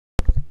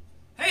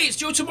Hey, it's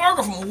Joe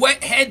Tamargo from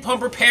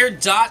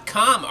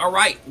WetHeadPumpRepair.com.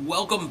 Alright,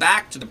 welcome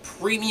back to the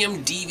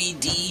premium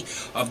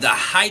DVD of the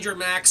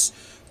Hydramax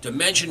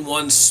Dimension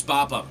 1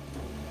 Spa Pump.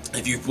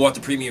 If you've bought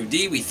the premium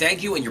D, we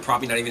thank you, and you're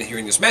probably not even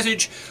hearing this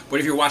message, but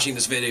if you're watching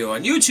this video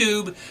on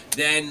YouTube,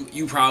 then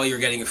you probably are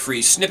getting a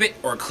free snippet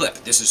or a clip.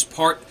 This is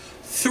part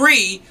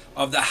 3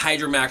 of the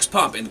Hydramax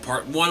pump. In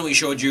part 1, we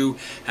showed you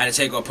how to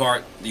take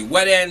apart the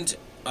wet end.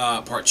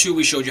 Part 2,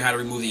 we showed you how to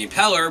remove the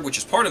impeller, which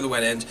is part of the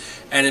wet end.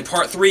 And in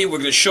part 3, we're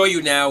going to show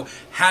you now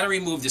how to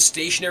remove the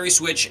stationary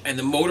switch and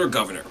the motor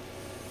governor.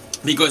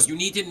 Because you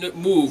need to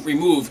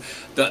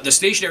remove the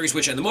stationary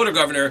switch and the motor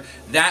governor.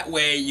 That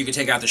way you can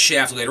take out the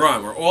shaft later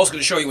on. We're also going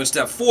to show you in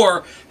step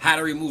 4 how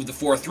to remove the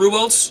 4 through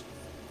bolts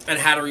and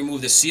how to remove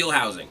the seal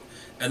housing.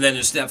 And then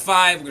in step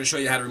 5, we're going to show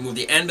you how to remove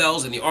the end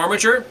bells and the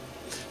armature.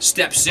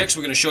 Step 6,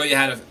 we're going to show you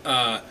how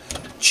to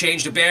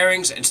change the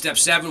bearings, and step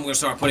 7, we're going to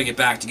start putting it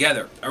back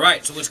together.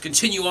 Alright, so let's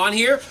continue on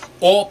here.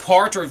 All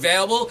parts are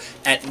available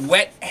at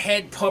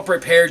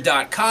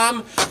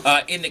WetHeadPumpRepair.com.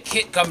 In the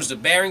kit comes the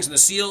bearings and the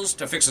seals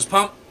to fix this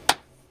pump.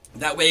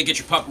 That way you get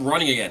your pump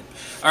running again.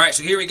 Alright,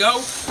 so here we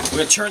go. We're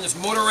going to turn this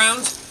motor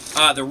around.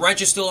 The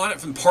wrench is still on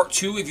it from part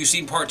 2. If you've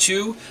seen part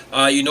 2,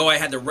 you know I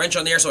had the wrench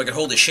on there so I could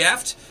hold the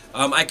shaft.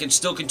 I can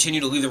still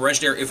continue to leave the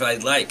wrench there if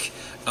I'd like.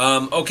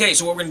 Okay,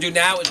 so what we're going to do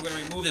now is we're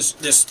going to remove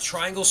this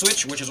triangle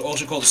switch, which is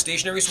also called the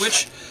stationary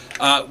switch.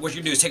 What you're going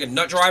to do is take a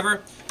nut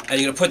driver, and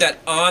you're going to put that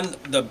on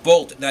the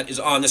bolt that is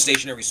on the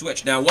stationary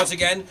switch. Now, once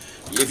again,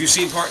 if you've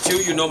seen part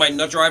 2, you know my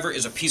nut driver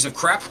is a piece of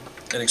crap,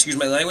 and excuse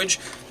my language,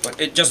 but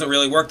it doesn't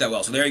really work that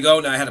well. So there you go.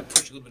 Now I had to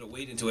push a little bit of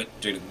weight into it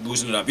to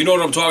loosen it up. You know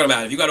what I'm talking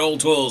about. If you got old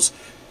tools,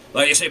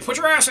 like you say, put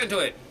your ass into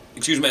it.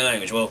 Excuse my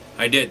language. Well,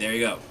 I did. There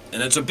you go.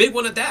 And it's a big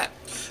one at that.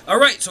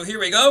 Alright, so here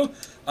we go.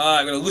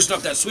 I'm going to loosen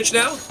up that switch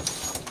now.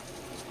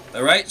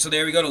 Alright, so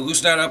there we go. To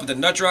loosen that up with the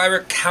nut driver,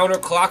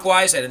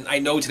 counterclockwise. And I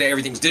know today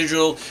everything's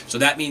digital, so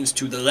that means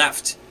to the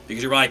left.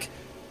 Because you're like,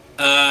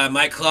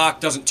 my clock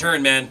doesn't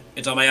turn, man.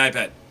 It's on my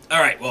iPad.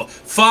 Alright, well,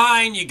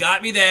 fine. You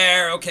got me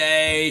there.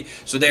 Okay.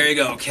 So there you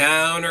go.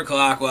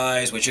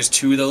 Counterclockwise, which is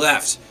to the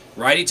left.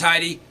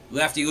 Righty-tighty,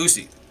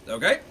 lefty-loosey.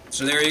 Okay?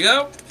 So there you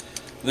go.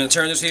 I'm going to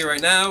turn this here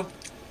right now.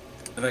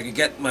 If I could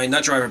get my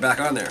nut driver back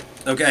on there.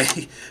 Okay,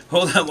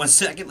 hold on one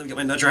second. Let me get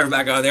my nut driver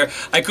back on there.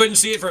 I couldn't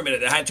see it for a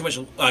minute. I had too much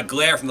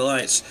glare from the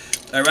lights.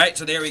 Alright,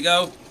 so there we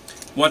go.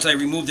 Once I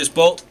remove this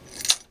bolt,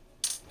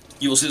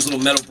 you will see this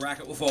little metal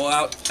bracket will fall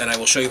out, and I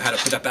will show you how to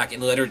put that back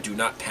in later. Do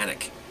not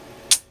panic.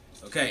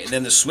 Okay, and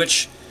then the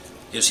switch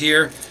is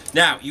here.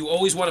 Now, you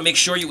always want to make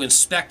sure you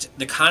inspect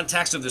the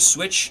contacts of the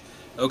switch,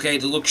 okay,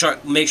 to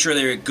make sure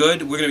they're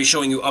good. We're going to be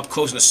showing you up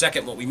close in a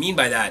second what we mean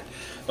by that.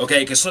 Okay,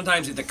 because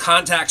sometimes if the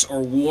contacts are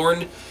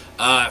worn,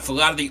 for a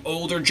lot of the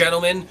older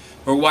gentlemen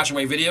who are watching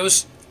my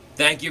videos,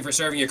 thank you for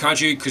serving your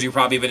country, because you've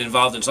probably been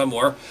involved in some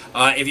war.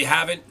 If you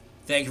haven't,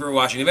 thank you for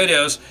watching the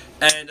videos.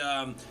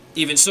 And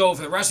even so,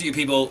 for the rest of you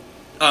people,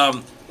 or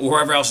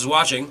whoever else is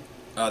watching,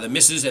 the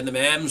misses and the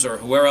ma'ams, or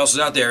whoever else is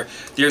out there,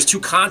 there's 2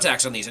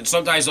 contacts on these, and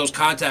sometimes those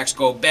contacts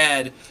go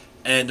bad,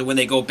 and when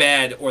they go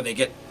bad or they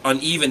get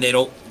uneven, they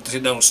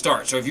don't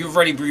start. So if you've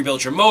already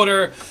rebuilt your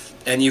motor,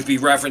 and you've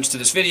been referenced to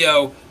this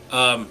video,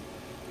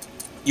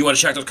 you want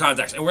to check those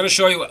contacts. And we're going to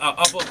show you an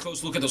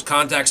up-close look at those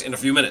contacts in a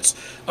few minutes.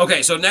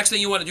 Okay, so next thing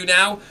you want to do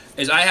now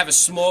is I have a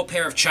small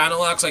pair of channel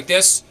locks like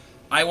this.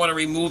 I want to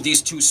remove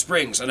these 2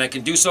 springs, and I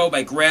can do so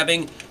by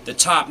grabbing the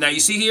top. Now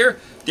you see here,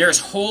 there's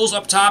holes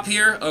up top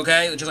here,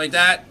 okay, just like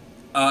that,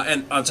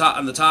 and on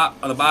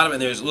the bottom,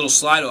 and there's little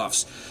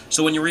slide-offs.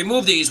 So when you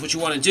remove these, what you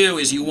want to do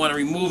is you want to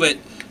remove it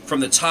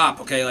from the top,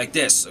 okay, like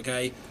this,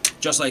 okay,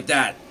 just like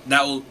that.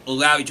 That will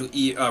allow you to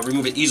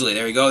remove it easily.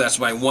 There you go. That's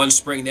my 1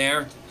 spring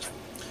there.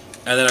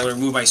 And then I'm going to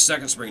remove my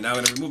 2nd spring. Now I'm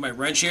going to remove my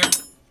wrench here.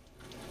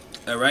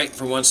 Alright,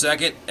 for 1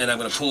 second. And I'm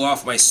going to pull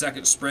off my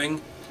 2nd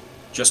spring.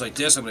 Just like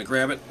this. I'm going to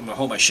grab it. I'm going to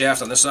hold my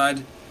shaft on this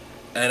side.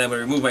 And I'm going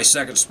to remove my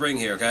 2nd spring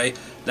here, okay?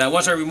 Now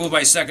once I remove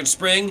my 2nd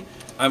spring,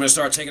 I'm going to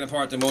start taking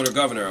apart the motor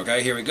governor,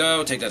 okay? Here we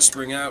go. Take that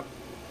spring out.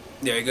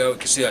 There you go. You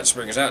can see that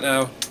spring is out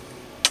now.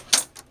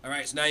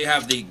 Alright, so now you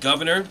have the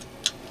governor,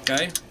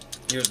 okay?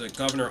 Here's the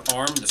governor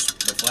arm, the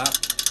flap.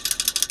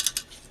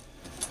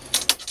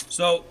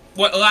 So,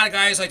 what a lot of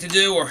guys like to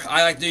do, or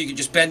I like to do, you can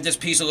just bend this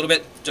piece a little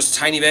bit, just a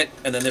tiny bit,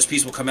 and then this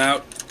piece will come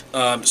out.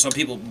 Some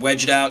people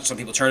wedge it out, some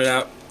people turn it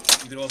out.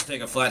 You can also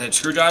take a flathead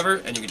screwdriver,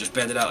 and you can just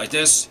bend it out like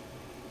this.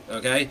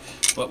 Okay?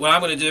 But what I'm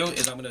going to do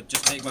is I'm going to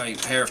just take my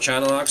pair of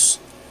channel locks,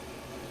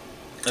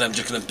 and I'm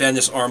just going to bend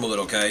this arm a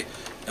little, okay?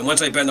 And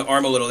once I bend the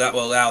arm a little, that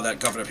will allow that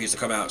governor piece to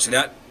come out. See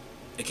that?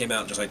 It came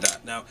out just like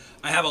that. Now,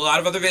 I have a lot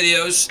of other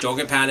videos. Don't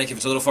get panicked if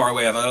it's a little far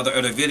away. I have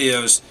other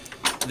videos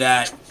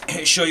that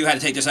show you how to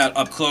take this out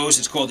up close.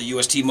 It's called the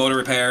UST motor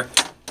repair.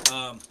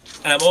 And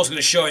I'm also going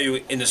to show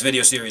you in this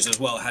video series as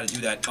well how to do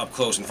that up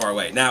close and far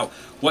away. Now,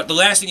 the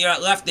last thing you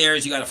got left there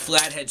is you got a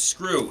flathead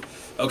screw.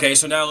 Okay,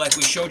 so now like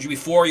we showed you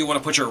before, you want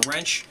to put your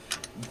wrench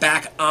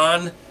back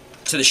on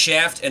to the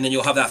shaft, and then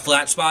you'll have that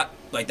flat spot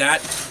like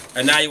that.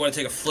 And now you want to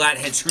take a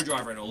flathead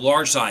screwdriver in a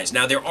large size.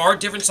 Now, there are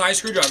different size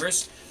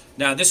screwdrivers.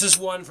 Now, this is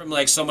one from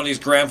like somebody's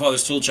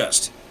grandfather's tool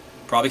chest.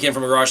 Probably came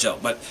from a garage sale,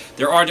 but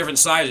there are different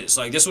sizes.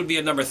 Like this would be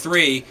a number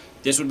 3,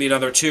 this would be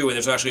another 2, and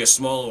there's actually a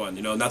smaller one.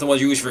 You know, not the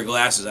ones you use for your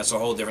glasses. That's a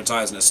whole different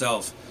size in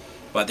itself.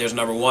 But there's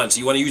number 1. So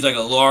you want to use like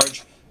a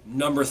large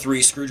number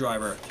 3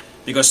 screwdriver,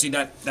 because see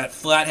that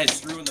flathead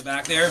screw in the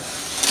back there,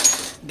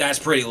 that's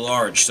pretty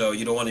large. So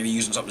you don't want to be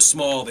using something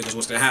small, because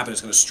what's going to happen is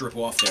it's going to strip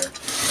off there,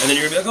 and then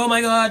you're going to be like, oh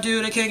my god,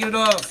 dude, I can't get it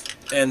off,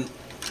 and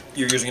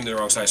you're using the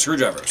wrong size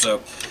screwdriver.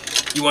 So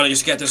you want to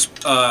just get this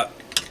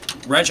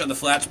wrench on the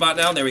flat spot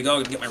now. There we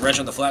go. Get my wrench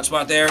on the flat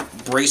spot there.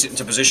 Brace it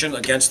into position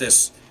against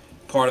this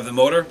part of the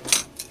motor.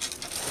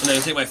 And then I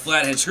take my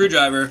flathead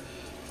screwdriver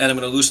and I'm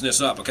going to loosen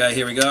this up. Okay,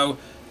 here we go.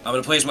 I'm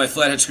going to place my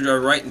flathead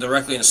screwdriver right and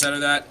directly in the center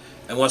of that.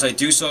 And once I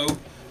do so,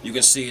 you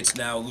can see it's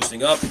now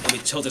loosening up. Let me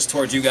tilt this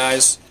towards you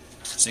guys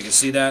so you can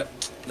see that.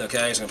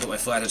 Okay, so I'm going to put my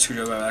flathead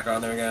screwdriver back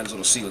on there again. So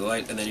it'll see with the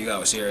light. And then you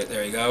go. See,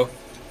 there you go.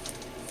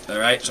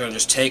 Alright, so I'm going to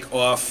just take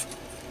off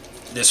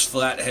this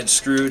flathead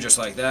screw just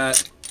like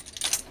that.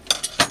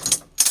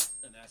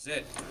 That's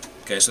it.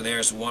 Okay, so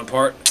there's one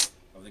part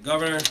of the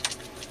governor.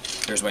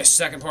 There's my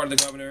second part of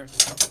the governor,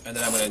 and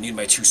then I'm going to need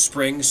my 2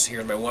 springs.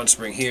 Here's my 1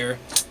 spring here.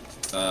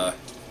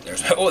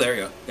 There's my, oh, there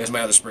you go. There's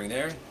my other spring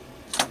there.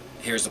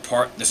 Here's the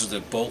part. This is the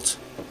bolt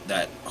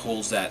that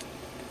holds that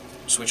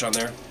switch on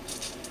there.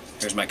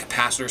 Here's my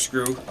capacitor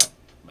screw,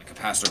 my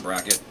capacitor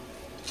bracket,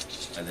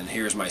 and then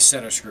here's my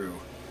center screw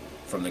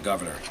from the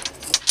governor.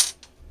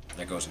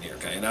 That goes in here.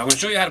 Okay, now I'm going to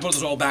show you how to put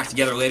this all back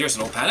together later,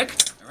 so don't panic.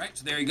 Alright,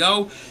 so there you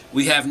go.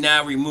 We have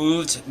now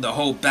removed the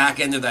whole back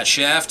end of that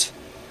shaft.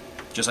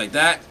 Just like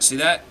that. See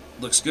that?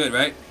 Looks good,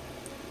 right?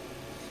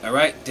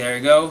 Alright, there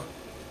you go.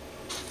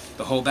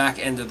 The whole back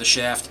end of the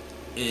shaft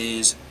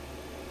is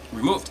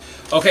removed.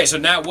 Okay, so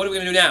now what are we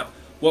going to do now?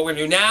 What we're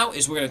going to do now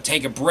is we're going to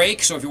take a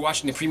break. So if you're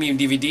watching the premium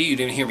DVD, you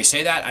didn't hear me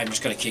say that. I'm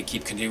just going to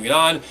keep continuing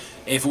on.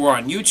 If we're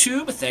on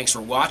YouTube, thanks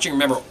for watching.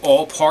 Remember,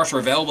 all parts are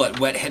available at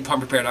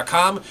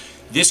wetheadpumprepair.com.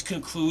 This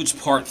concludes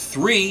part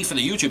 3 for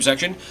the YouTube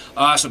section.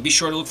 So be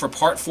sure to look for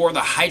part 4, the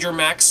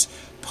Hydramax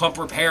Pump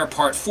Repair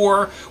part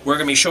 4. We're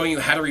going to be showing you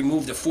how to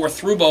remove the 4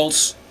 through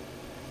bolts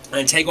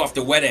and take off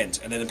the wet end.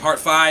 And then in part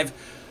 5,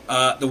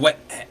 the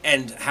wet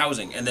end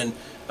housing, and then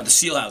the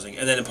seal housing.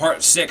 And then in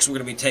part 6, we're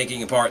going to be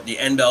taking apart the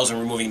end bells and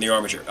removing the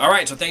armature.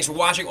 Alright, so thanks for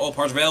watching. All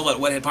parts available at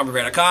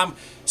wetheadpumprepair.com.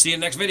 See you in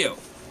the next video.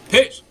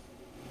 Peace!